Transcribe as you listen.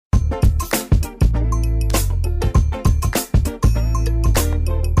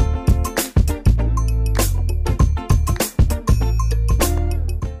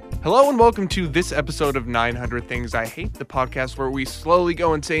welcome to this episode of 900 Things I Hate, the podcast where we slowly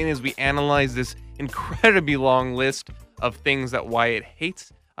go insane as we analyze this incredibly long list of things that Wyatt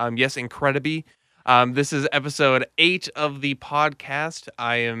hates. Yes, incredibly. This is episode 8 of the podcast.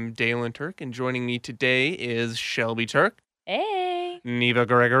 I am Dalen Turk, and joining me today is Shelby Turk. Hey. Neva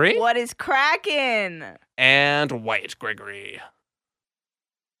Gregory. What is cracking? And Wyatt Gregory.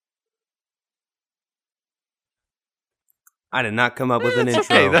 I did not come up with an intro.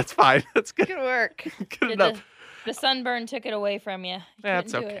 Okay, that's fine. That's good. Good work. Good enough. The sunburn took it away from you.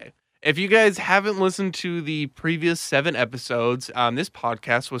 That's okay. If you guys haven't listened to the previous 7 episodes, this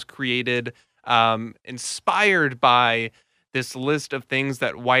podcast was created inspired by this list of things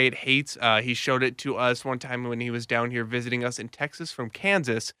that Wyatt hates. He showed it to us one time when he was down here visiting us in Texas from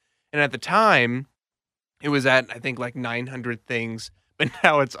Kansas. And at the time, it was at, I think, like 900 things. But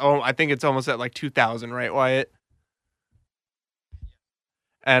now I think it's almost at like 2,000, right, Wyatt?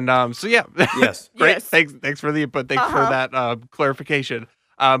 And so, yeah. Yes. Great. Yes. Thanks for the input. Thanks for that clarification.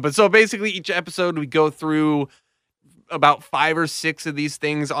 But so basically each episode we go through about 5 or 6 of these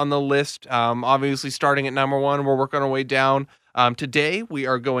things on the list. Obviously starting at number 1, we're working our way down. Today we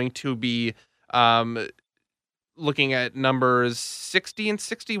are going to be looking at numbers 60 and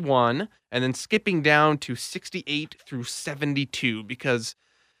 61 and then skipping down to 68 through 72 because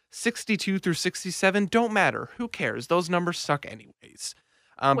 62 through 67 don't matter. Who cares? Those numbers suck anyways.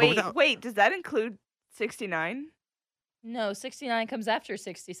 Wait, does that include 69? No, 69 comes after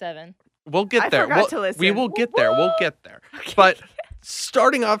 67. We'll get there. I forgot to listen. We will get there. We'll get there. Okay. But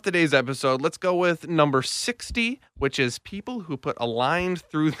starting off today's episode, let's go with number 60, which is people who put a line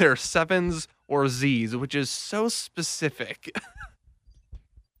through their 7s or Zs, which is so specific.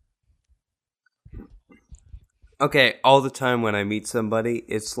 Okay, all the time when I meet somebody,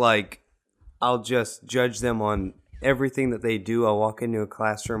 it's like I'll just judge them on everything that they do. I'll walk into a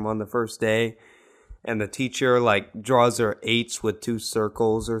classroom on the first day, and the teacher like draws their 8s with 2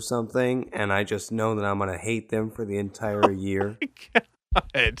 circles or something, and I just know that I'm gonna hate them for the entire year.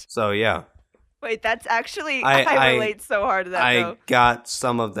 God. So yeah, Wait, that's actually I relate so hard to that I though. got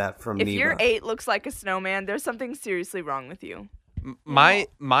some of that from If Neva. your 8 looks like a snowman, there's something seriously wrong with you. My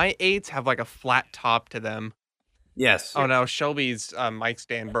 8s have like a flat top to them. Yes. Oh no, Shelby's mic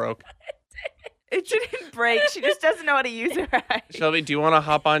stand broke. It shouldn't break. She just doesn't know how to use her eyes. Shelby, do you want to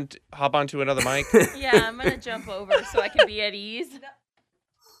hop onto another mic? Yeah, I'm going to jump over so I can be at ease.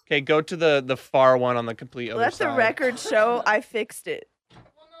 Okay, go to the far one on the complete other Let side. the record show I fixed it.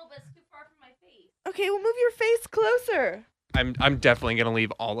 Well, no, but it's too far from my face. Okay, well move your face closer. I'm definitely gonna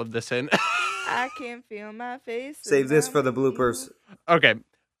leave all of this in. I can feel my face. Save this for the bloopers. Okay,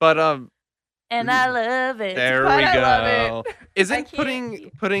 but And I love it. there But we I love go. I Isn't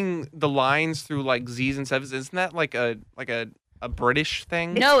can't- putting the lines through like Z's and 7s? Isn't that like a British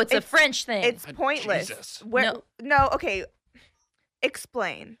thing? No, it's a It's- French thing. It's pointless. Jesus. No, okay.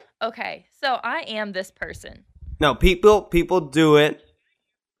 Explain. Okay, so I am this person. No, people do it.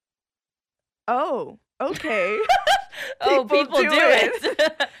 Oh, okay. Oh, people do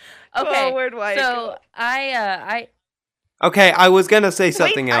it. Okay, Forward, White so girl. I Okay, I was gonna say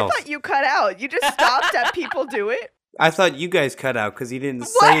something Wait, else. I thought you cut out. You just stopped at people do it? I thought you guys cut out because you didn't What?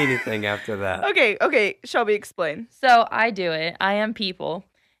 say anything after that. Okay. Shelby, explain. So I do it. I am people.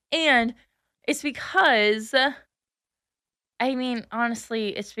 And it's because, I mean, honestly,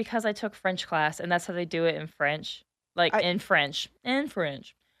 it's because I took French class and that's how they do it in French. Like in French. In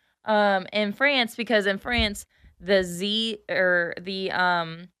France, because in France, the Z or the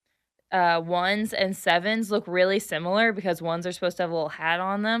 1s and 7s look really similar because 1s are supposed to have a little hat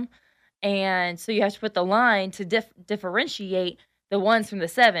on them. And so you have to put the line to differentiate the 1s from the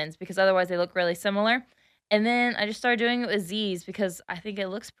 7s because otherwise they look really similar. And then I just started doing it with Z's because I think it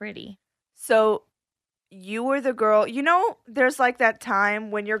looks pretty. So you were the girl. You know, there's like that time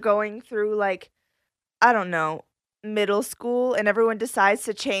when you're going through like, I don't know, middle school and everyone decides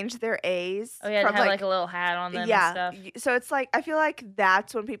to change their A's. Oh, yeah, to from, have like a little hat on them yeah. and stuff. So it's like, I feel like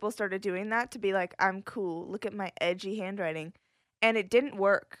that's when people started doing that to be like, I'm cool. Look at my edgy handwriting. And it didn't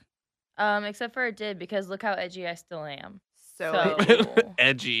work. Except for it did because look how edgy I still am. So So- edgy.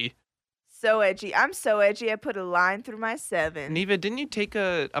 Edgy. So edgy. I'm so edgy. I put a line through my 7. Neva, didn't you take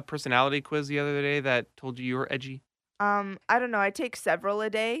a personality quiz the other day that told you were edgy? I don't know. I take several a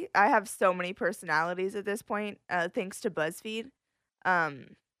day. I have so many personalities at this point, thanks to BuzzFeed.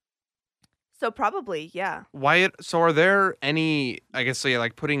 So probably, yeah. Wyatt, so are there any, I guess, so yeah,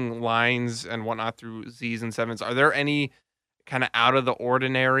 like putting lines and whatnot through Z's and 7s, are there any kind of out of the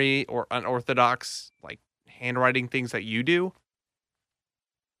ordinary or unorthodox, like, handwriting things that you do?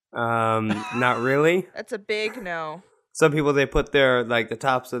 Not really. That's a big no. Some people, they put their, like, the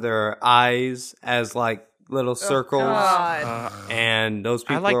tops of their eyes as, like, little circles. God. And those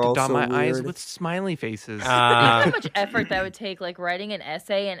people I like are to also dot my weird. eyes with smiley faces. You know how much effort that would take, like writing an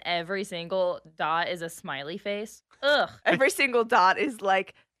essay and every single dot is a smiley face? Ugh. Every single dot is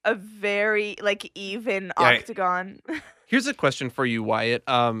like a very like even Yeah. octagon. Here's a question for you, Wyatt.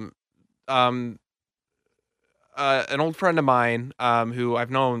 An old friend of mine, who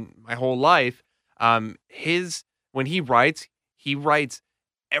I've known my whole life, when he writes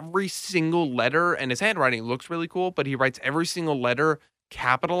every single letter, and his handwriting looks really cool, but he writes every single letter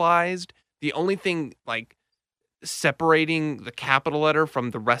capitalized. The only thing like separating the capital letter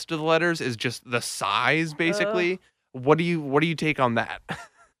from the rest of the letters is just the size, basically. What do you take on that?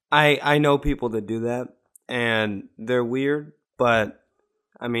 I know people that do that, and they're weird, but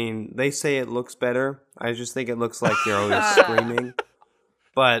I mean, they say it looks better. I just think it looks like you're always screaming.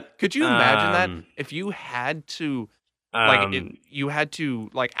 But Could you imagine that if you had to you had to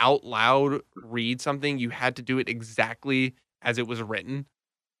like out loud read something, you had to do it exactly as it was written?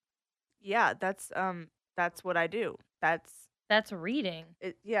 Yeah, that's what I do. That's reading.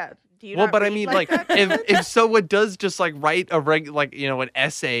 Yeah. Do you Well, not but I read mean, like like, that? if someone does just like write an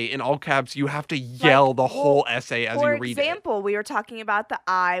essay in all caps, you have to yell the whole essay as you For read example, we were talking about the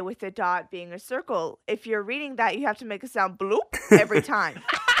I with the dot being a circle. If you're reading that, you have to make a sound bloop every time.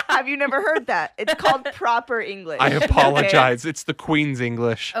 Have you never heard that? It's called proper English. it. I apologize. It's the Queen's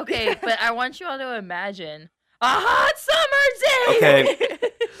English. Okay, but I want you all to imagine a hot summer day. Okay.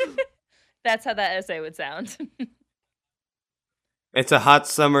 That's how that essay would sound. it's a hot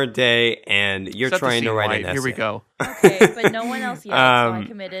summer day, and you're Set the trying to scene, write Wyatt. an essay. Here we go. Okay, but no one else yet, so I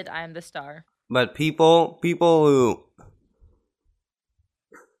committed. I am the star. But people who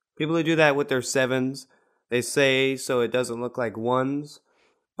do that with their sevens, they say so it doesn't look like ones.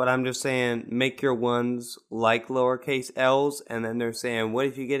 But I'm just saying, make your ones like lowercase L's, and then they're saying, what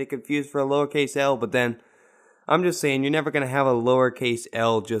if you get it confused for a lowercase L? But then I'm just saying, you're never gonna have a lowercase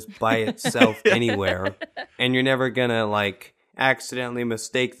L just by itself anywhere, and you're never gonna like accidentally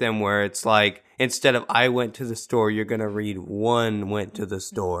mistake them where it's like instead of I went to the store, you're gonna read one went to the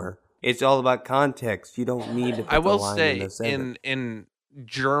store. It's all about context. You don't need to put I will the line say in the center. in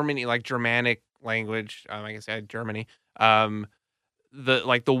Germany, like Germanic language, I guess I had Germany.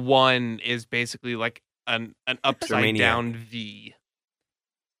 The one is basically like an upside Germaniac. down V.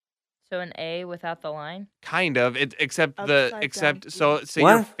 So an A without the line. Kind of. Except Upside down so V.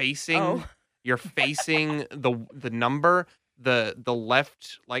 you're What? facing Oh. you're facing the number. The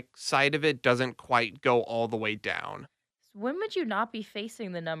left like side of it doesn't quite go all the way down. When would you not be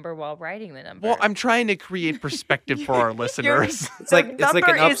facing the number while writing the number? Well, I'm trying to create perspective for our listeners. It's like The an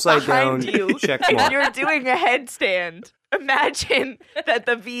number is upside down behind you, check and mark. you're doing a headstand. Imagine that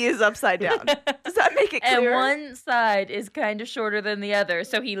the V is upside down. Does that make it and clear? one side is kind of shorter than the other,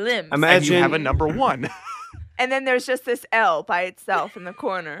 so he limps. And you Imagine have a number 1. And then there's just this L by itself in the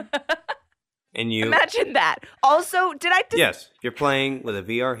corner. and you Imagine that. Also, did I yes, you're playing with a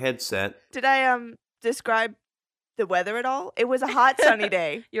VR headset. describe the weather at all? It was a hot sunny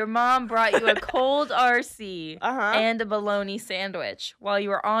day. Your mom brought you a cold RC Uh-huh. and a bologna sandwich while you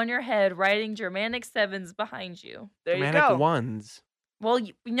were on your head writing Germanic sevens behind you. There you Germanic go. ones. Well,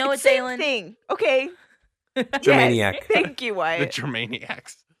 you know It's what, same Dalen? thing. Okay. Germaniac. Yes. Thank you, The Wyatt.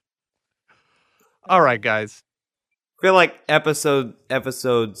 Germaniacs. All right, guys. I feel like episode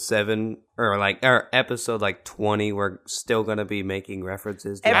 7 or episode like 20, we're still gonna be making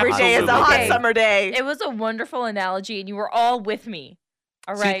references to Every hot day is a summer hot Okay. summer day. It was a wonderful analogy, and you were all with me.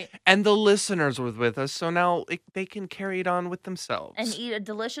 All See, right. and the listeners were with us, so now they can carry it on with themselves. And eat a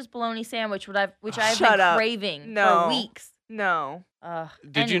delicious bologna sandwich, which I've Shut been up. craving No. for weeks. No.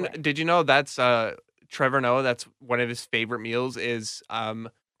 Did you know that's Trevor Noah? That's one of his favorite meals is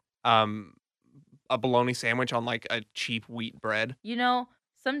a bologna sandwich on like a cheap wheat bread. You know,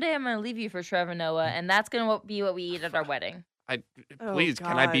 someday I'm gonna leave you for Trevor Noah, and that's gonna be what we eat at our wedding. Oh, Please,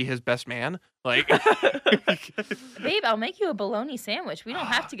 can I be God. his best man? Like, Babe, I'll make you a bologna sandwich. We don't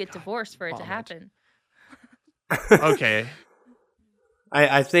have to get God, divorced for it to vomit. happen. okay,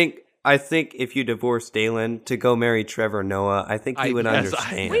 I think if you divorce Dalen to go marry Trevor Noah, I think he would yes,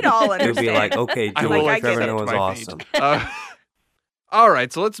 understand. We'd all You'd understand. be like, okay, I Julie, will Like, I get Trevor it. Noah's my fate. awesome. All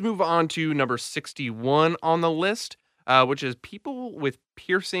right, so let's move on to number 61 on the list, which is people with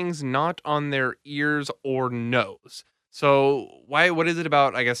piercings not on their ears or nose. So what is it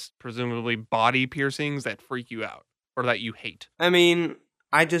about, I guess, presumably body piercings that freak you out or that you hate? I mean,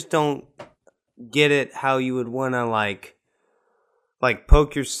 I just don't get it how you would want to like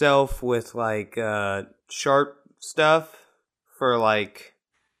poke yourself with like sharp stuff for like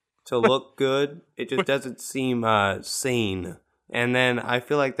to look good. It just doesn't seem sane. And then I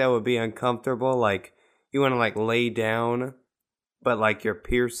feel like that would be uncomfortable. Like you want to like lay down, but like you're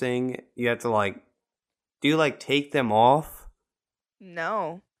piercing, you have to like. Do you like take them off?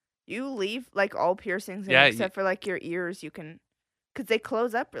 No. You leave like all piercings in Yeah, except for like your ears. You can, because they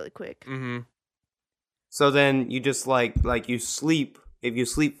close up really quick. Mm-hmm. So then you just like you sleep. If you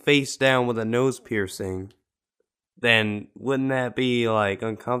sleep face down with a nose piercing, then wouldn't that be like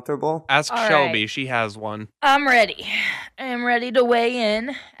uncomfortable? Ask All Shelby. right. She has one. I'm ready. I'm ready to weigh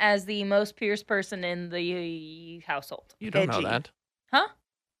in as the most pierced person in the household. You don't know Edgy. that. Huh?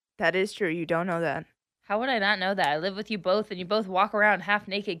 That is true. You don't know that. How would I not know that? I live with you both, and you both walk around half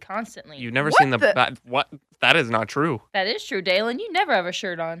naked constantly. You've never What seen the the- what? That is not true. That is true, Dalen. You never have a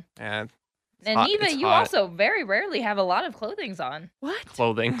shirt on. Yeah, And hot- Neva, it's you hot. also very rarely have a lot of clothings on. What?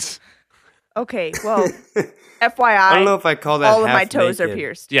 clothings. Okay, well, I FYI, don't know if I call that all of my half toes are naked.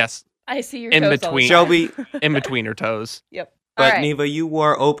 pierced. Yes, I see your In toes all the between. time. Shelby, in between her toes. Yep. but All right. Neva, you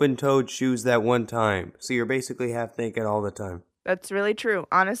wore open-toed shoes that one time, so you're basically half naked all the time. That's really true.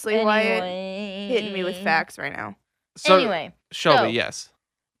 Honestly, Wyatt Anyway. hitting me with facts right now. So, Anyway, Shelby, so- yes.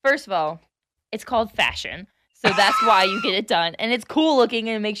 first of all, it's called fashion. So that's why you get it done. And it's cool looking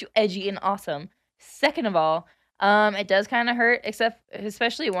and it makes you edgy and awesome. Second of all, it does kind of hurt,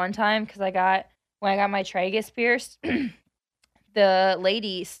 especially one time because when I got my tragus pierced, the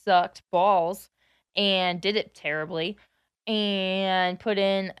lady sucked balls and did it terribly and put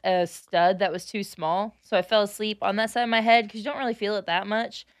in a stud that was too small. So I fell asleep on that side of my head because you don't really feel it that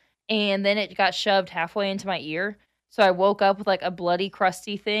much. And then it got shoved halfway into my ear. So I woke up with like a bloody,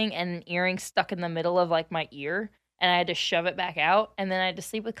 crusty thing and an earring stuck in the middle of like my ear. And I had to shove it back out. And then I had to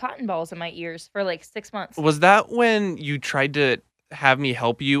sleep with cotton balls in my ears for like 6 months. Was that when you tried to have me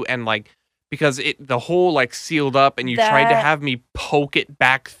help you and like because the hole like sealed up and you tried to That- have me poke it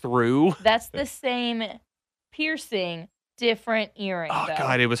back through? That's the same piercing, different earring. Oh though.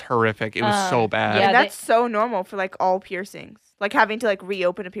 god, it was horrific. It was so bad. yeah, and they- that's so normal for like all piercings. Like having to like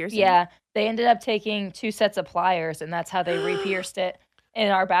reopen a piercing. Yeah, they ended up taking 2 sets of pliers, and that's how they re-pierced it in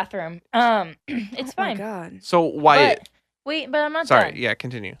our bathroom. It's Oh my fine. God. So why? But, wait, but I'm not Sorry. done. Yeah,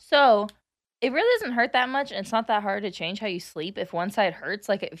 continue. So it really doesn't hurt that much, and it's not that hard to change how you sleep. If one side hurts,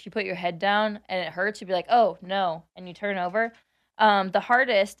 like if you put your head down and it hurts, you'd be like, "Oh no," and you turn over. The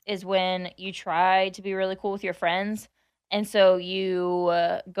hardest is when you try to be really cool with your friends, and so you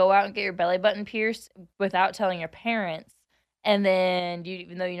go out and get your belly button pierced without telling your parents, and then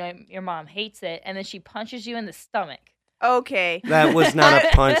even though you know your mom hates it, and then she punches you in the stomach. Okay. That was not a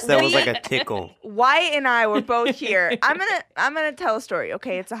punch. That was like a tickle. Wyatt and I were both here. I'm gonna tell a story.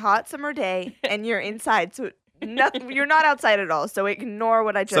 Okay, it's a hot summer day and you're inside, so you're not outside at all. So ignore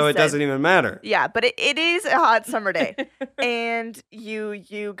what I just So it said. doesn't even matter. Yeah, but it is a hot summer day, and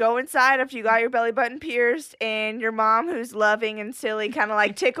you go inside after you got your belly button pierced, and your mom, who's loving and silly, kind of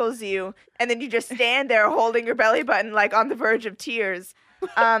like tickles you, and then you just stand there holding your belly button like on the verge of tears.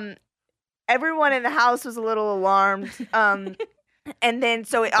 Everyone in the house was a little alarmed. And then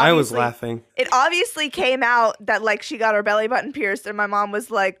so it obviously, I was laughing. It obviously came out that like she got her belly button pierced, and my mom was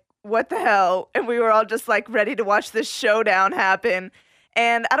like, "What the hell?" And we were all just like ready to watch this showdown happen.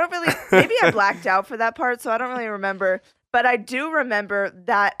 And I don't really, maybe I blacked out for that part, so I don't really remember. But I do remember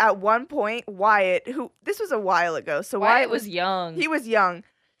that at one point, Wyatt, this was a while ago, so Wyatt was young. he was young.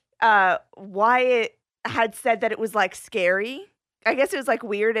 Wyatt had said that it was like scary. I guess it was like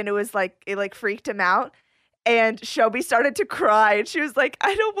weird, and it was like it like freaked him out. And Shelby started to cry, and she was like,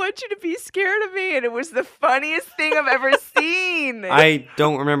 "I don't want you to be scared of me." And it was the funniest thing I've ever seen. I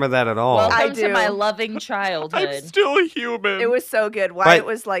don't remember that at all. Welcome I to my do. loving I'm childhood. still a human. It was so good. Wyatt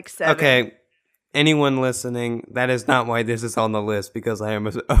was like 7. Okay, anyone listening, that is not why this is on the list, because I am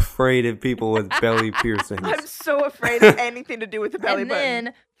afraid of people with belly piercings. I'm so afraid of anything to do with the belly And button.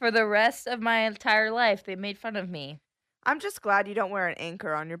 then for the rest of my entire life, they made fun of me. I'm just glad you don't wear an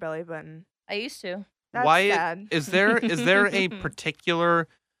anchor on your belly button. I used to. That's Wyatt, sad. is there a particular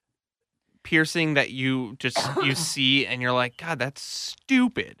piercing that you see and you're like, God, that's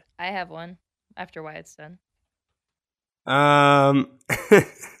stupid? I have one after Wyatt's done.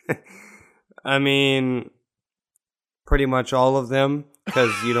 I mean, pretty much all of them,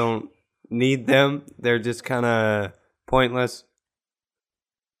 because you don't need them. They're just kind of pointless.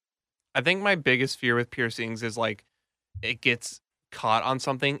 I think my biggest fear with piercings is like it gets caught on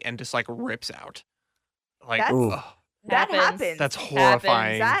something and just like rips out. Like, That's- Ooh. ugh, That happens. that's Happens.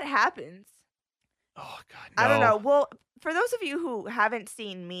 horrifying. That happens. Oh God, I don't no. know. Well, for those of you who haven't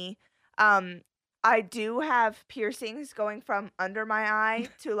seen me, I do have piercings going from under my eye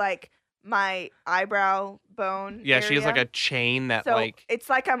to like my eyebrow bone. Yeah, she has like area. a chain that So like it's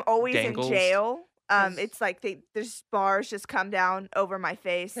like I'm always dangles. in jail. 'Cause- It's like there's bars just come down over my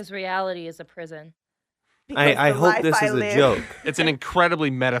face. Because reality is a prison. because I the hope life this I is a live- joke. it's an incredibly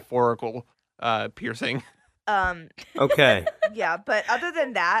metaphorical piercing. Okay. Yeah, but other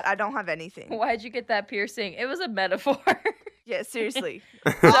than that, I don't have anything. Why'd you get that piercing? It was a metaphor. Yeah, seriously.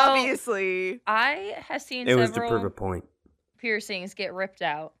 So, Obviously. I have seen It was to prove several a point. piercings get ripped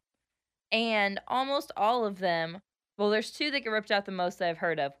out, and almost all of them. Well, there's two that get ripped out the most that I've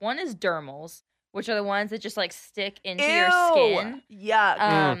heard of. One is dermals, which are the ones that just like stick into your skin.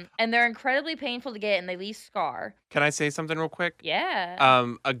 Yuck. And they're incredibly painful to get, and they leave scar. Can I say something real quick? Yeah.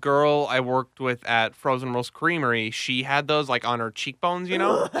 A girl I worked with at Frozen Roast Creamery, she had those like on her cheekbones, you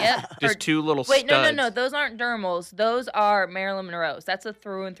know? Yep. Just Or- two little Wait, studs. no. Those aren't dermals. Those are Marilyn Monroe's. That's a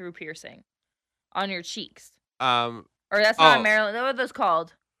through and through piercing on your cheeks. Or Or that's not Oh. Marilyn. What are those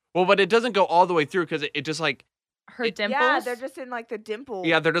called? well, but it doesn't go all the way through because it just like Her It- dimples. Yeah, they're just in like the dimple.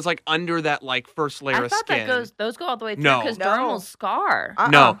 yeah, they're just like under that like first layer I of thought skin. those go all the way through No. because No. dermals scar.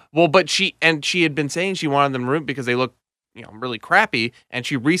 No, well, but she had been saying she wanted them removed because they look, really crappy, and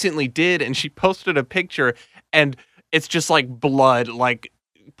she recently did, and she posted a picture, and it's just like blood, like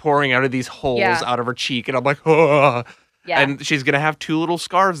pouring out of these holes Yeah. out of her cheek, and I'm like, oh, Yeah. and she's gonna have two little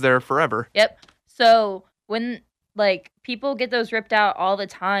scars there forever. Yep. So when like people get those ripped out all the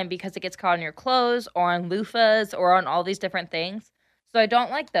time because it gets caught on your clothes or on loofahs or on all these different things. So I don't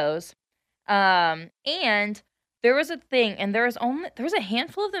like those. And there was a thing, and there was a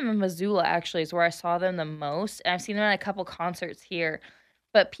handful of them in Missoula actually is where I saw them the most. And I've seen them at a couple concerts here.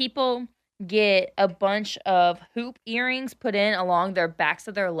 But people get a bunch of hoop earrings put in along their backs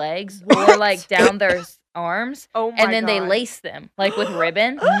of their legs or like down their arms. Oh my And then they God. lace them like with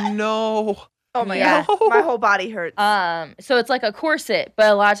ribbon. No. Oh my Yeah. god. My whole body hurts. So it's like a corset,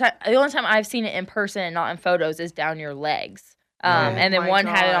 but a lot of time, the only time I've seen it in person and not in photos is down your legs. And then my one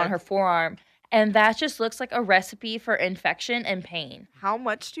had it on God. her forearm, and that just looks like a recipe for infection and pain. How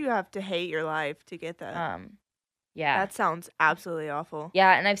much do you have to hate your life to get that? Yeah, That sounds absolutely awful.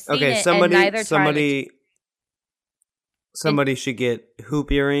 yeah, and I've seen Okay, it. and neither somebody should get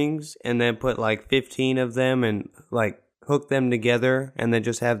hoop earrings and then put like 15 of them and like hook them together and then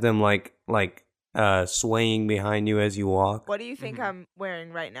just have them like swaying behind you as you walk. What do you think I'm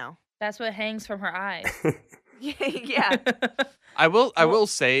wearing right now? That's what hangs from her eyes. Yeah. I will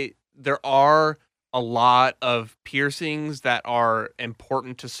say there are a lot of piercings that are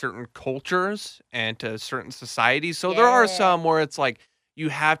important to certain cultures and to certain societies. So there are Yeah. some where it's like you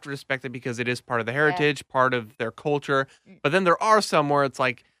have to respect it because it is part of the heritage, part of their culture. But then there are some where it's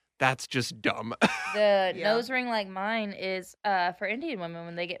like that's just dumb. The Yeah. nose ring like mine is for Indian women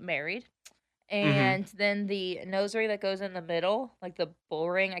when they get married. Mm-hmm. And then the nose ring that goes in the middle, like the bull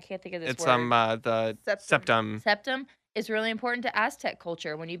ring, I can't think of this It's word. the Septum. septum. Septum is really important to Aztec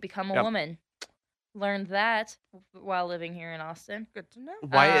culture when you become a Yep. woman. Learned that while living here in Austin. Good to know.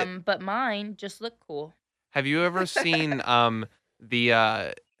 Wyatt, But mine just look cool. have you ever seen the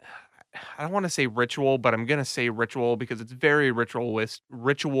I don't want to say ritual, but I'm gonna say ritual because it's very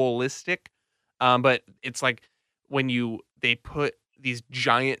ritualistic. But it's like when they put these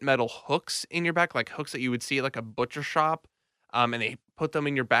giant metal hooks in your back, like hooks that you would see at like a butcher shop, and they put them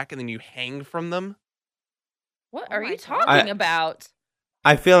in your back and then you hang from them. What Oh are my you God. talking about?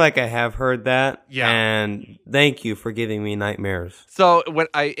 I feel like I have heard that. Yeah. And thank you for giving me nightmares. So when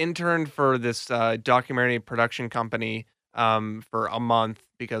I interned for this documentary production company for a month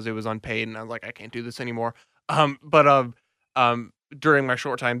because it was unpaid, and I was like, I can't do this anymore. But during my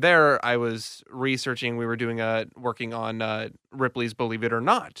short time there, I was researching. We were working on Ripley's Believe It or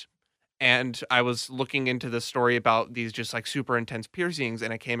Not, and I was looking into the story about these just like super intense piercings,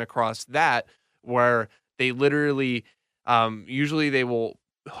 and I came across that where they literally, usually they will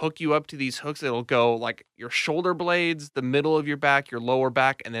hook you up to these hooks. It'll go like your shoulder blades, the middle of your back, your lower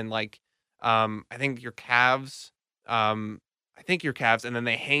back, and then like I think your calves. And then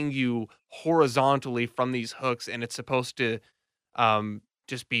they hang you horizontally from these hooks, and it's supposed to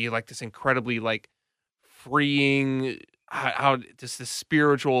just be like this incredibly like freeing, how just this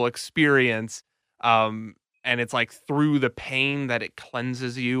spiritual experience. And it's like through the pain that it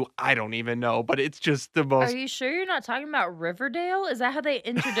cleanses you. I don't even know, but it's just the Are most. you sure you're not talking about Riverdale? Is that how they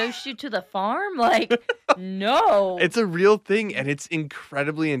introduced you to the farm? Like, no. It's a real thing, and it's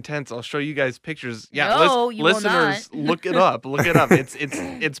incredibly intense. I'll show you guys pictures. Yeah, No, you will listeners, not. look it up. Look it up.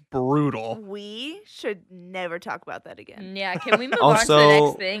 It's brutal. We should never talk about that again. Yeah, can we move on to the Also-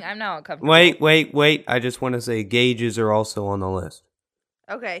 next thing? I'm now uncomfortable. Wait. I just want to say gauges are also on the list.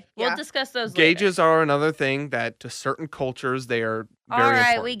 Okay. We'll Yeah. discuss those Gauges are another thing that to certain cultures they are very All right,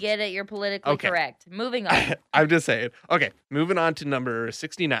 important. we get it. You're politically Okay. correct. Moving on. I'm just saying. Okay, moving on to number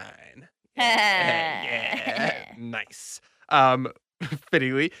 69. Yeah, nice.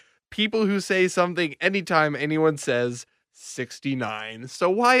 Fittingly, people who say something anytime anyone says 69. So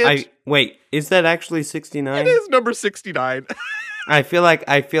Wyatt, Wait, is that actually 69? it is number 69. I feel like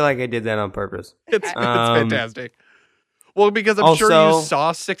I did that on purpose. It's fantastic. Well, because I'm sure also- you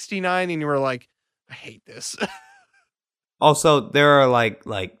saw 69 and you were like, I hate this. Also, there are like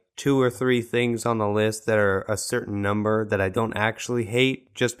 2 or 3 things on the list that are a certain number that I don't actually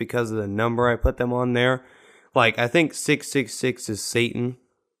hate just because of the number I put them on there. Like, I think 666 is Satan.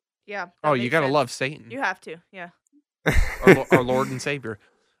 Yeah. that Oh, you makes gotta sense. love Satan, You have to. Yeah. our Lord and Savior.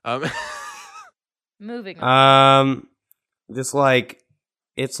 Moving on. Just like,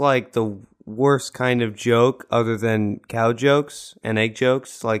 it's like the worst kind of joke other than cow jokes and egg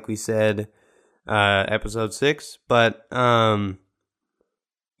jokes, like we said, episode 6. But,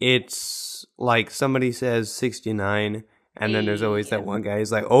 it's like somebody says 69, and then there's always that one guy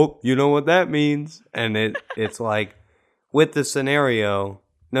who's like, oh, you know what that means? And it's like, with the scenario,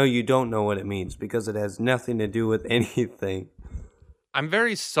 no, you don't know what it means because it has nothing to do with anything. I'm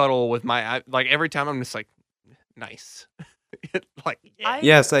very subtle with my, like, every time I'm just like, nice. Like, yeah.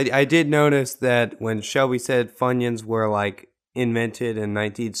 Yes, I did notice that when Shelby said Funyuns were like invented in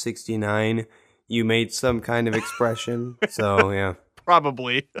 1969, you made some kind of expression. So, yeah.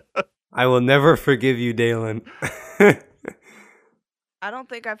 Probably. I will never forgive you, Dalen. I don't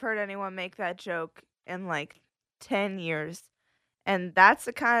think I've heard anyone make that joke in like 10 years. And that's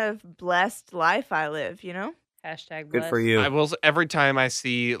the kind of blessed life I live, you know? Hashtag Good for blessed. you. I will. Every time I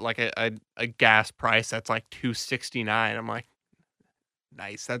see like a gas price that's like $2.69, I'm like,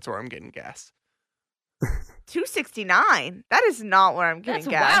 nice. That's where I'm getting gas. $2.69. That is not where I'm getting That's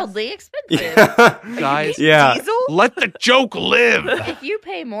gas. wildly expensive. Yeah. Guys, Yeah. Diesel? let the joke live. If you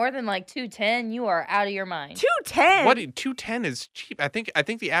pay more than like $2.10, you are out of your mind. $2.10. What 210 is cheap. I think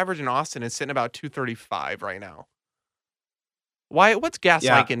the average in Austin is sitting about 235 right now. Why? What's gas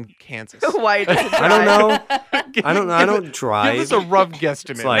Yeah. like in Kansas? Why does it I don't drive? know. I don't know. I don't drive. Give us a rough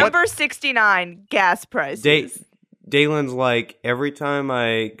guesstimate. like- What- Number 69, gas prices. Dalen's like, every time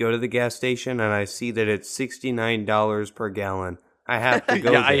I go to the gas station and I see that it's $69 per gallon, I have to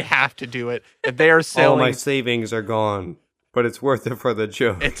go yeah, I there. have to do it. If they are All selling, my savings are gone, but it's worth it for the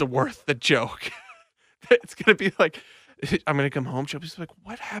joke. it's worth the joke. It's gonna be like, I'm gonna come home. She'll be like,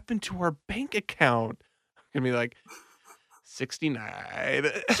 "What happened to our bank account?" I'm gonna be like, 69.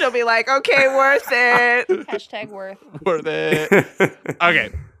 She'll be like, okay, worth it. Hashtag worth. Worth it. Okay.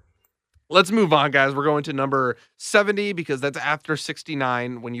 Let's move on, guys. We're going to number 70 because that's after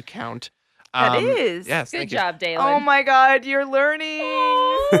 69 when you count. That is. Yes. Good thank job, Dalen. Oh my God, you're learning.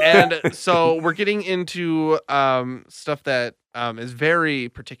 you. And so we're getting into stuff that is very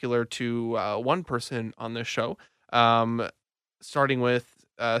particular to one person on this show. Starting with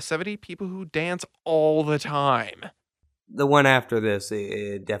 70 people who dance all the time. The one after this,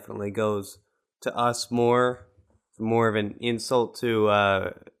 it definitely goes to us more. It's more of an insult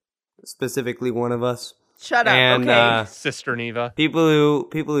to specifically one of us. Shut up. And, okay. Sister Neva. People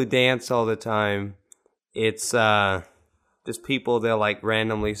who dance all the time, it's just people that like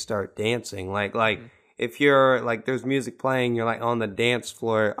randomly start dancing. Like if you're like there's music playing, you're like on the dance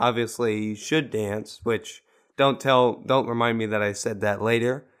floor. Obviously, you should dance. Which don't remind me that I said that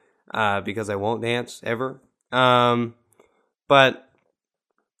later, because I won't dance ever. But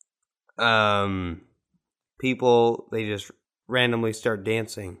people, they just randomly start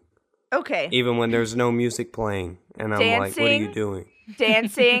dancing, Okay. even when there's no music playing, and I'm like, what are you Dancing? doing?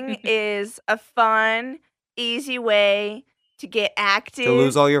 Dancing is a fun, easy way to get active. To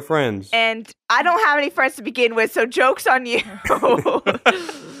lose all your friends. And I don't have any friends to begin with, so joke's on you.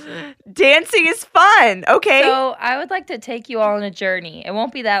 Dancing is fun, okay? So I would like to take you all on a journey. It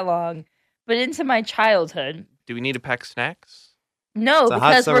won't be that long, but into my childhood. Do we need to pack snacks? No, It's a hot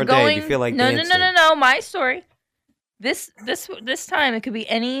because summer we're day. Do going. you feel like no, dancing? no. My story. This time it could be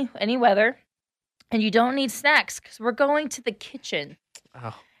any weather, and you don't need snacks because we're going to the kitchen.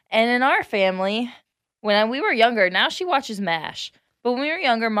 Oh. And in our family, when we were younger, now she watches MASH. But when we were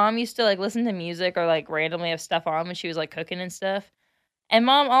younger, Mom used to like listen to music or like randomly have stuff on when she was like cooking and stuff. And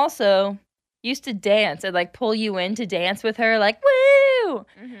Mom also used to dance and like pull you in to dance with her, like woo.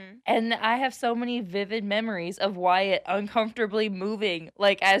 Mhm. And I have so many vivid memories of Wyatt uncomfortably moving,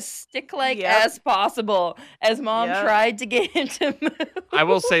 like as stick-like Yep. as possible, as Mom Yep. tried to get him to move. I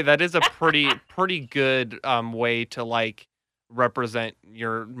will say that is a pretty good way to like represent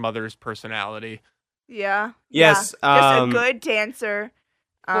your mother's personality. Yeah. Yes, Yeah. Just a um, good dancer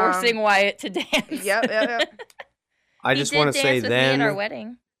Forcing Wyatt to dance. Yep. I just want to say with me at our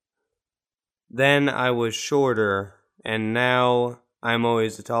wedding. Then I was shorter, and now I'm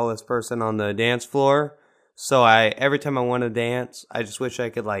always the tallest person on the dance floor. So every time I want to dance, I just wish I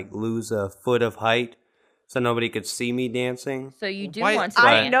could like lose a foot of height so nobody could see me dancing. So you do Why- want to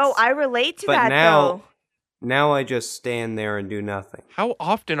I dance. know. I relate to But that though. now I just stand there and do nothing. How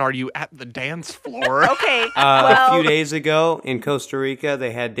often are you at the dance floor? Okay. A few days ago in Costa Rica,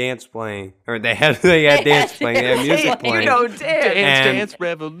 they had dance playing, or they had dance playing. They had music playing. You know, Dance, dance. dance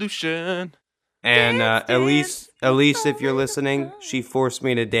revolution. And Dance, Elise, if you're listening, she forced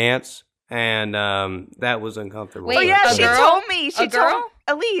me to dance, and that was uncomfortable. Wait, Oh yeah, a she girl? told me. She A girl? told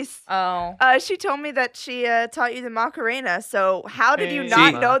Elise. Oh. She told me that she taught you the Macarena. So how did you Hey,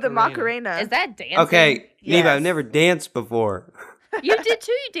 not She- know the Macarena. Macarena? Is that dancing? Okay, Neva, I've Yes. never danced before. You did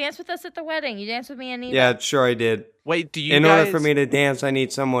too. You danced with us at the wedding. You danced with me and Neva. Yeah, sure I did. Wait, do you In guys... order for me to dance, I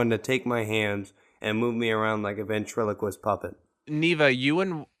need someone to take my hands and move me around like a ventriloquist puppet. Neva, you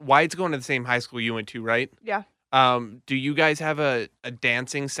and Wyatt's going to the same high school you went to, right? Yeah. Do you guys have a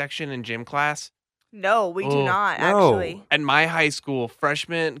dancing section in gym class? No, we do Oh, not no. actually. At my high school,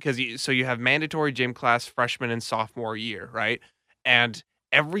 freshmen, so you have mandatory gym class freshman and sophomore year, right? And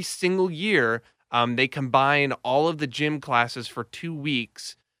every single year, they combine all of the gym classes for 2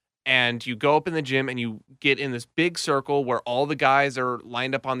 weeks, and you go up in the gym and you get in this big circle where all the guys are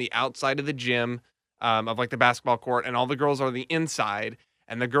lined up on the outside of the gym, of like the basketball court, and all the girls are on the inside,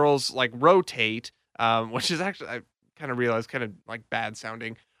 and the girls like rotate, which is actually, I kind of realized, kind of like bad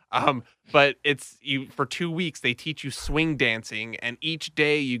sounding. But it's you for 2 weeks they teach you swing dancing, and each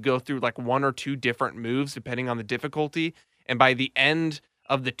day you go through like 1 or 2 different moves depending on the difficulty, and by the end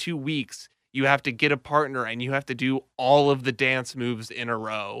of the 2 weeks you have to get a partner and you have to do all of the dance moves in a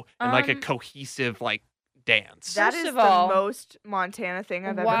row and like a cohesive like dance. That First is of the all, most Montana thing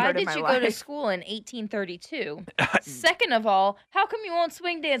I've ever Why heard in did my you life. go to school in 1832? Second of all, how come you won't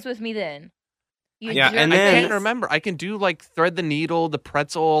swing dance with me then? You Yeah, jerk and I then- can't remember. I can do like thread the needle, the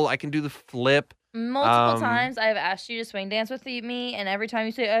pretzel, I can do the flip Multiple um, times I've asked you to swing dance with me, and every time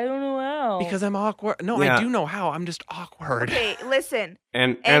you say, I don't know how. because I'm awkward. No, Yeah. I do know how. I'm just awkward. Okay, listen.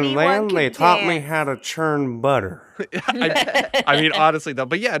 And Anyone then they can taught me dance. how to churn butter. I mean, honestly though,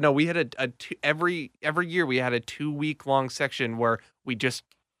 but yeah, no, we had every year we had a 2-week long section where we just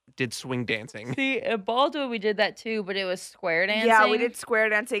did swing dancing. See, at Baldwin we did that too, but it was square dancing. Yeah, we did square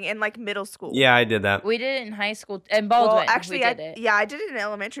dancing in like middle school. Yeah, I did that. We did it in high school. And Baldwin, Well, actually, we did it. I did it in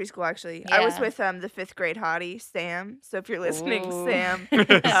elementary school. Actually, I was Yeah. with the 5th grade hottie Sam. So if you're listening, Ooh. Sam, You were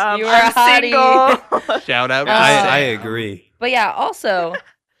a I'm hottie. single. Shout out to I Sam. I agree. But yeah, also,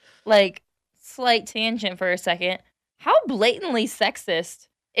 like, slight tangent for a second. How blatantly sexist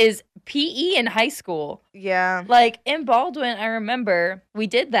is PE in high school? Yeah. Like, in Baldwin, I remember we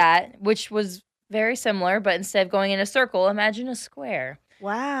did that, which was very similar, but instead of going in a circle, imagine a square.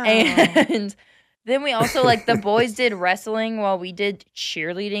 Wow. And then we also, like, the boys did wrestling while we did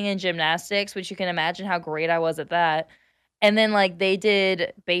cheerleading and gymnastics, which you can imagine how great I was at that. And then, like, they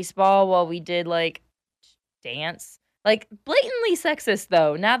did baseball while we did, like, dance. Like, blatantly sexist,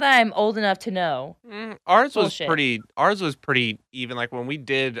 though, now that I'm old enough to know. Ours was Bullshit. pretty even. Like when we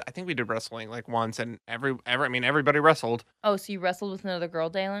did, I think we did wrestling like once, and everybody wrestled. Oh, so you wrestled with another girl,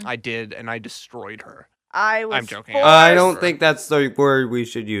 Dalen? I did, and I destroyed her. I was. I'm joking. forced- I don't think that's the word we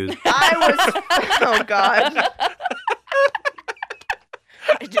should use. I was. Oh God!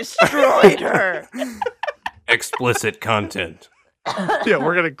 I destroyed her. Explicit content. Yeah,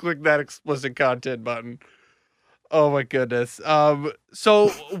 we're gonna click that explicit content button. Oh my goodness.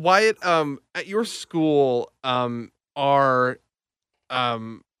 So Wyatt, at your school, are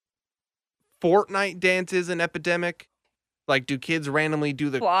Fortnite dances an epidemic? Like, do kids randomly do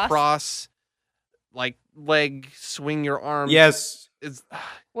the Floss? cross, like leg swing your arms? Yes, Is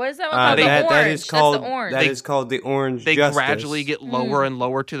What is that one called? they- The that orange. is called That's the orange. that is called the orange. they justice. gradually get lower and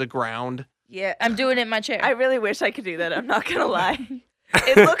lower to the ground? Yeah. I'm doing it in my chair. I really wish I could do that. I'm not gonna lie.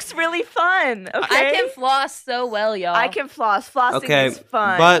 It looks really fun. Okay. I can floss so well, y'all. I can floss. Flossing Okay, is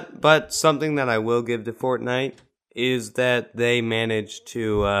fun. but something that I will give to Fortnite is that they managed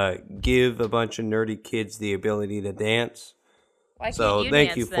to give a bunch of nerdy kids the ability to dance. Why can't So you thank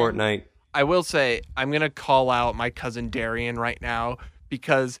dance you, then? Fortnite. I will say I'm gonna call out my cousin Darian right now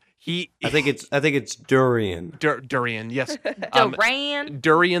because I think it's durian. Durian, yes. Um, Duran.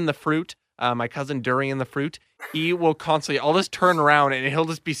 Durian the fruit, my cousin Durian the fruit, he will constantly, I'll just turn around and he'll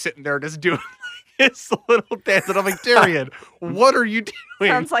just be sitting there just doing like his little dance. And I'm like, Durian, what are you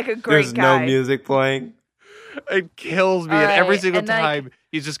doing? Sounds like a great There's guy. no music playing. It kills me. All And every right, single and, like, time,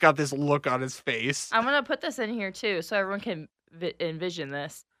 he's just got this look on his face. I'm gonna put this in here too, so everyone can envision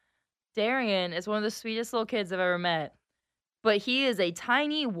this. Darian is one of the sweetest little kids I've ever met, but he is a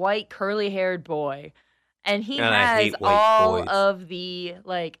tiny white curly-haired boy, and he And I has hate white all boys. of the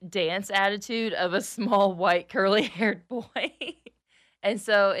like dance attitude of a small white curly-haired boy. And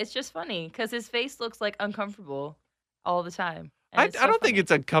so it's just funny because his face looks like uncomfortable all the time. And I it's so don't think funny.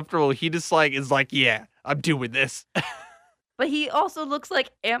 it's uncomfortable. He just like is like, yeah, I'm doing this. But he also looks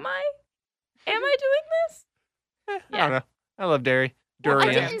like, am I doing this? I Yeah. don't know. I love Darian. Well, I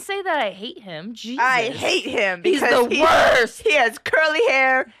Durian. didn't say that I hate him. Jesus. I hate him He's because the worst. He has curly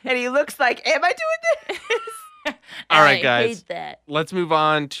hair and he looks like, am I doing this? All right, I guys. hate that. Let's move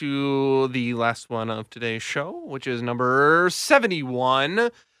on to the last one of today's show, which is number 71.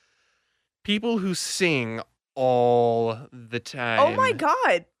 People who sing all the time. Oh my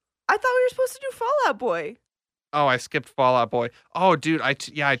god. I thought we were supposed to do Fall Out Boy. Oh, I skipped Fall Out Boy. Oh, dude, I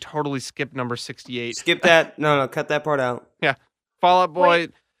totally skipped number 68. Skip that. No, cut that part out. Fall Out Boy.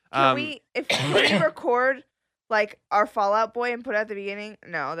 Wait, Can we record like our Fall Out Boy and put it at the beginning?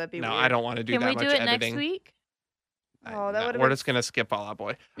 No, that'd be no, weird. I don't want to do Can that we much do it editing. next week? Oh, that No, would've we're been just gonna skip Fall Out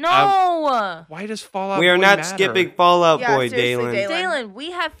Boy. No. Why does Fall Out We are Boy not matter? skipping Fallout Yeah, Boy, seriously, Dalen. Dalen. Dalen,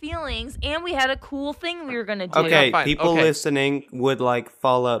 we have feelings, and we had a cool thing we were gonna do. Okay, fine, people okay. listening would like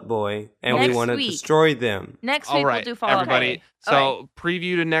Fallout Boy, and we Next want to week. destroy them. Next All week right, we'll do Fall Out everybody. Boy. So,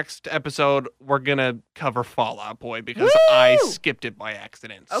 preview to next episode, we're gonna cover Fall Out Boy because I Woo! skipped it by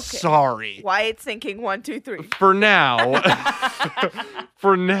accident. Okay. Sorry. Wyatt's thinking 1, 2, 3. For now,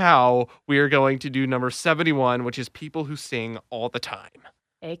 we are going to do number 71, which is people who sing all the time.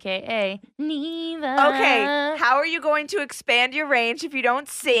 AKA Neva. Okay, how are you going to expand your range if you don't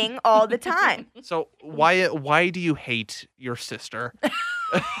sing all the time? So, why do you hate your sister?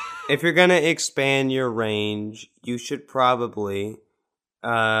 If you're gonna expand your range, you should probably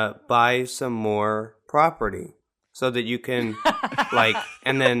buy some more property so that you can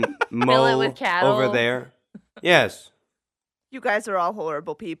and then Fill it mow with cattle. over there. Yes. You guys are all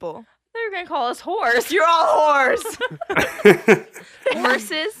horrible people. They're gonna call us horse. You're all whores.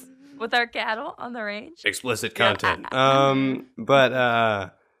 Horses with our cattle on the range. Explicit content.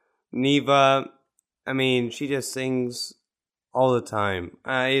 But Neva, I mean, she just sings all the time.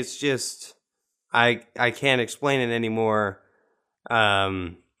 It's just I can't explain it anymore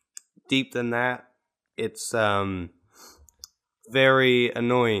deep than that. It's very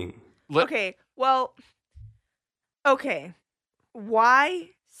annoying. Okay, well, okay. Why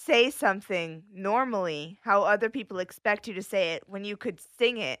say something normally how other people expect you to say it when you could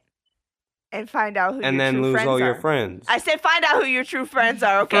sing it and find out who And your then true lose friends all are? your friends. I said find out who your true friends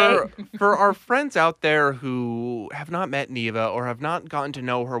are, okay? For our friends out there who have not met Neva or have not gotten to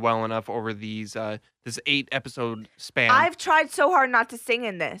know her well enough over these this 8-episode span. I've tried so hard not to sing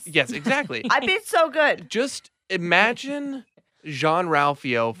in this. Yes, exactly. I've been so good. Just imagine Jean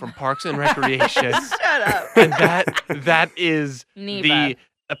Ralphio from Parks and Recreation. Shut up. And that is Neva. the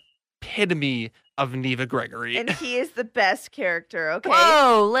epitome of Neva Gregory. And he is the best character, okay?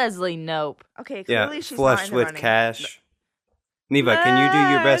 Whoa, Leslie, nope. Okay, Yeah, clearly she's flush not in the with running. cash. Neva, can you do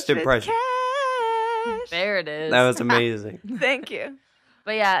your best Flush with impression? cash. There it is. That was amazing. Thank you.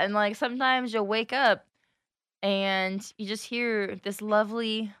 But yeah, and like sometimes you'll wake up and you just hear this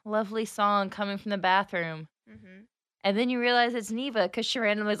lovely, lovely song coming from the bathroom. Mhm. And then you realize it's Neva because she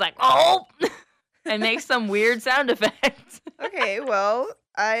randomly is like, oh, and makes some weird sound effect. Okay, well,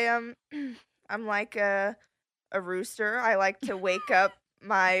 I'm like a rooster. I like to wake up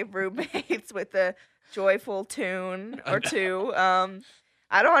my roommates with a joyful tune or two.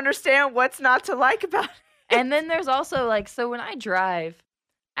 I don't understand what's not to like about it. And then there's also like, so when I drive,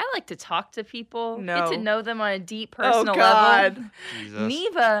 I like to talk to people, get No. to know them on a deep Oh, personal God. level. Jesus.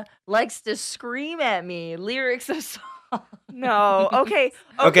 Neva likes to scream at me lyrics of songs. No. Okay.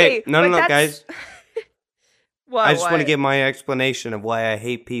 Okay, no, but no, that's- guys. What? I just want to what? give my explanation of why I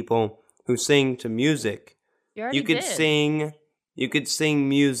hate people who sing to music. You already You could did. sing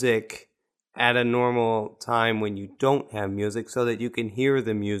music at a normal time when you don't have music so that you can hear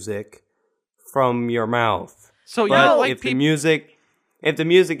the music from your mouth. So you But don't like if the people.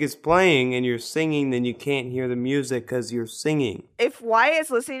 music is playing and you're singing, then you can't hear the music because you're singing. If Wyatt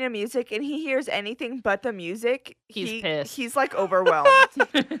is listening to music and he hears anything but the music, He's pissed. He's like overwhelmed.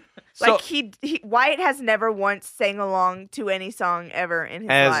 So, Like he Wyatt has never once sang along to any song ever in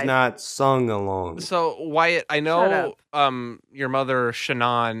his Has life. not sung along. so Wyatt, I Shut know your mother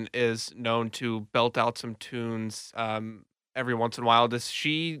Shannon is known to belt out some tunes every once in a while. Does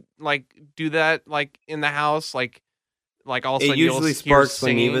she like do that like in the house? Like all of a It sudden you'll usually hear sparks when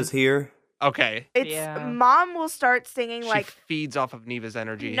singing? Neva's here. Okay. It's Yeah. Mom will start singing She like feeds off of Neva's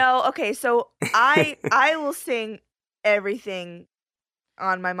energy. no, okay, so I will sing everything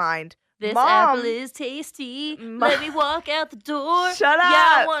on my mind. This Mom, apple is tasty. Let me walk out the door. Shut Yeah,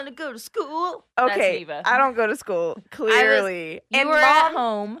 I up. want to go to school. That's Okay, Neva. I don't go to school, clearly. You and were at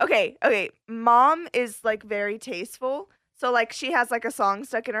home. Okay. Mom is like very tasteful. So like she has like a song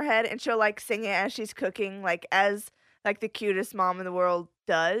stuck in her head and she'll like sing it as she's cooking, like as like the cutest mom in the world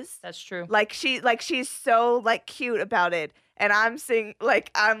does. That's true. Like she's so like cute about it. And I'm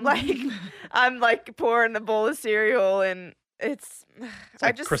I'm like pouring a bowl of cereal and it's It's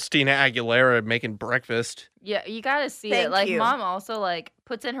like Christina Aguilera making breakfast. Yeah, you gotta see Thank it. Like you. Mom also like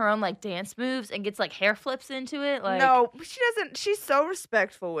puts in her own like dance moves and gets like hair flips into it. Like no, she doesn't. She's so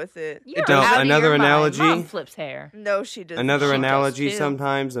respectful with it. you're No, out of another your mind. analogy- Mom flips hair. No, she doesn't. Another She does analogy too.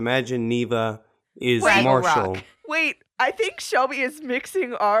 sometimes, imagine Neva is Wait. Marshall. Rock. Wait, I think Shelby is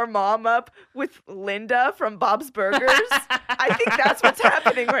mixing our mom up with Linda from Bob's Burgers. I think that's what's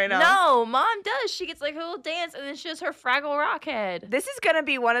happening right now. No, Mom does. She gets like her little dance and then she does her Fraggle Rock head. This is gonna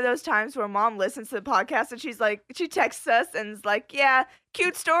be one of those times where mom listens to the podcast and she's like, she texts us and is like, "Yeah,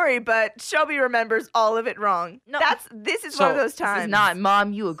 cute story, but Shelby remembers all of it wrong." No. This is one of So, those This times. is not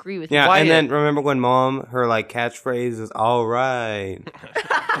Mom. You agree with Yeah, me? Wyatt. and then remember when Mom, her like catchphrase is "All right."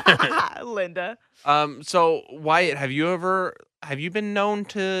 Linda. So Wyatt, have you been known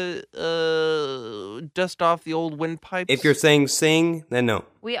to dust off the old windpipes? If you're saying sing, then no.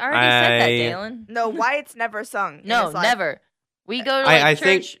 We already said that, I- Dalen. No, Wyatt's never sung. in No, his life. never. We go to like I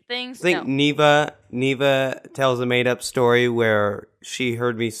church things. I think no. Neva tells a made up story where she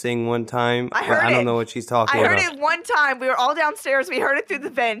heard me sing one time. I but heard I don't it. know what she's talking I heard about. it one time. We were all downstairs. We heard it through the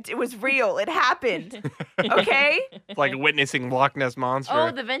vent. It was real. It happened. Okay? It's like witnessing Loch Ness monster.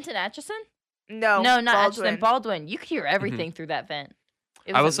 Oh, the vent in Atchison? No. No, not Baldwin. Atchison. Baldwin. You could hear everything through that vent.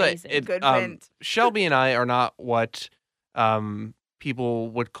 It was I will say amazing. it. Good vent. Shelby and I are not what people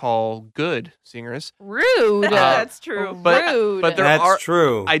would call good singers. Rude. That's true. But- Rude. but there That's are-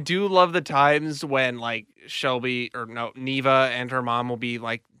 true. I do love the times when like Neva and her mom will be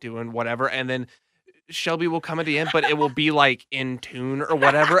like doing whatever, and then Shelby will come at the end, but it will be like in tune or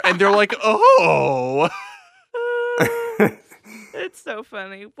whatever, and they're like, "Oh." It's so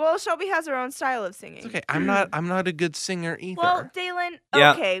funny. Well, Shelby has her own style of singing. It's okay. I'm not a good singer either. Well, Dalen.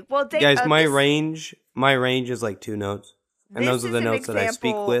 Yeah. Okay. Well, Guys, my range is like 2 notes. And this those are the is an notes that I speak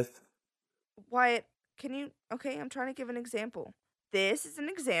example- with. Wyatt, can you? Okay, I'm trying to give an example. This is an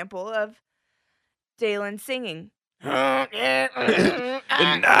example of Dalen singing. And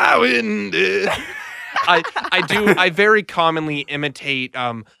now in I very commonly imitate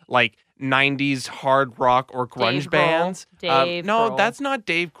like 90s hard rock or grunge Dave Grohl. bands. Dave no, Grohl. that's not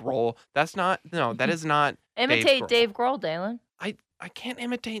Dave Grohl. That is not Imitate Grohl. Dave Grohl, Dalen. I can't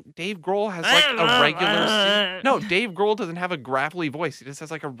imitate Dave Grohl has like a regular No, Dave Grohl doesn't have a gravelly voice. He just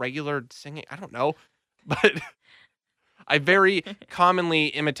has like a regular singing. I don't know. But I very commonly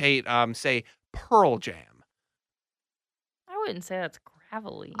imitate say Pearl Jam. I wouldn't say that's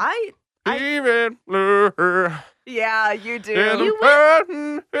gravelly. I Even blur. yeah, you do.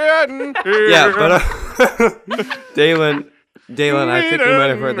 Yeah, but Dalen, I think you might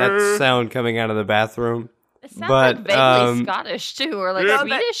have heard that sound coming out of the bathroom. It sounds but, like vaguely Scottish too, or like No,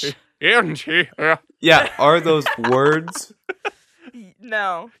 that- Swedish. Yeah, are those words?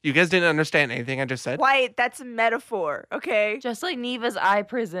 No, You guys didn't understand anything I just said? Wyatt, that's a metaphor. Okay. Just like Neva's eye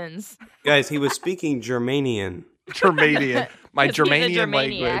prisons. Guys, he was speaking Germanian. Germanian. My He's a Germanian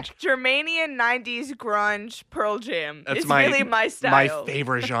Germaniac. language. Germanian 90s grunge Pearl Jam. That's It's my- really my My style.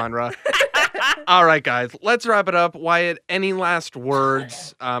 favorite genre. All right, guys, let's wrap it up. Wyatt, any last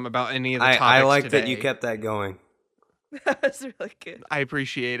words about any of the topics I like today? that you kept that going. That's really good. I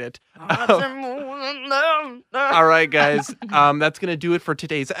appreciate it. No. All right, guys. That's going to do it for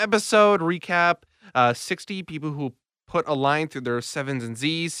today's episode. Recap 60 people who put a line through their 7s and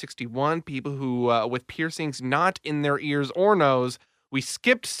Zs, 61 people who with piercings not in their ears or nose. We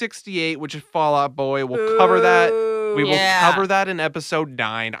skipped 68, which is Fall Out Boy. We'll cover that. We will Yeah. cover that in episode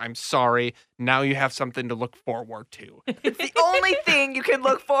 9. I'm sorry. Now you have something to look forward to. It's the only thing you can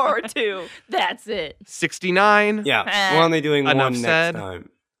look forward to. That's it. 69. Yeah, we're only doing Enough one said. next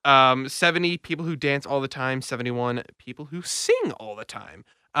time. 70 people who dance all the time, 71 people who sing all the time.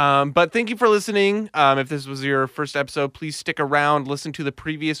 But thank you for listening. If this was your first episode, please stick around, listen to the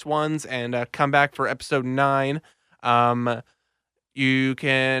previous ones, and come back for episode 9. You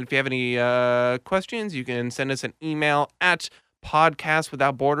can, if you have any questions, you can send us an email at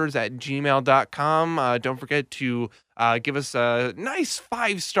podcastwithoutborders@gmail.com. Don't forget to give us a nice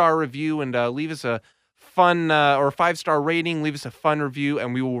 5-star review and leave us a fun or 5-star rating. Leave us a fun review,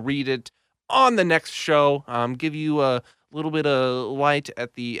 and we will read it on the next show. Give you a little bit of light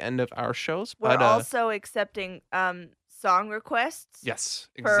at the end of our shows. We're But also accepting song requests. yes,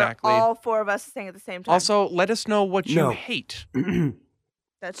 For exactly. all four of us to sing at the same time. Also, let us know what you No. hate.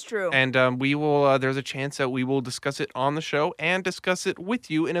 That's true. And we will. There's a chance that we will discuss it on the show and discuss it with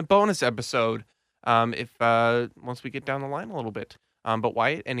you in a bonus episode. If once we get down the line a little bit. But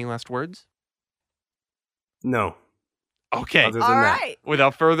Wyatt, any last words? No. Okay. Other than all that. right.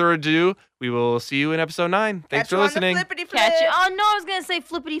 Without further ado, we will see you in episode 9. Thanks Catch for you on the listening. flippity-flip. Catch you. Oh no, I was gonna say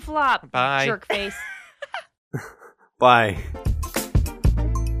flippity flop. Bye. Jerk face. Bye.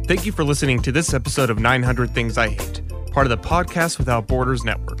 Thank you for listening to this episode of 900 Things I Hate, part of the Podcast Without Borders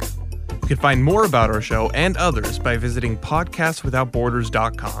network. You can find more about our show and others by visiting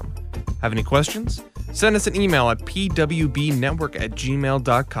podcastwithoutborders.com. Have any questions? Send us an email at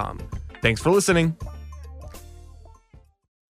pwbnetwork@gmail.com. Thanks for listening.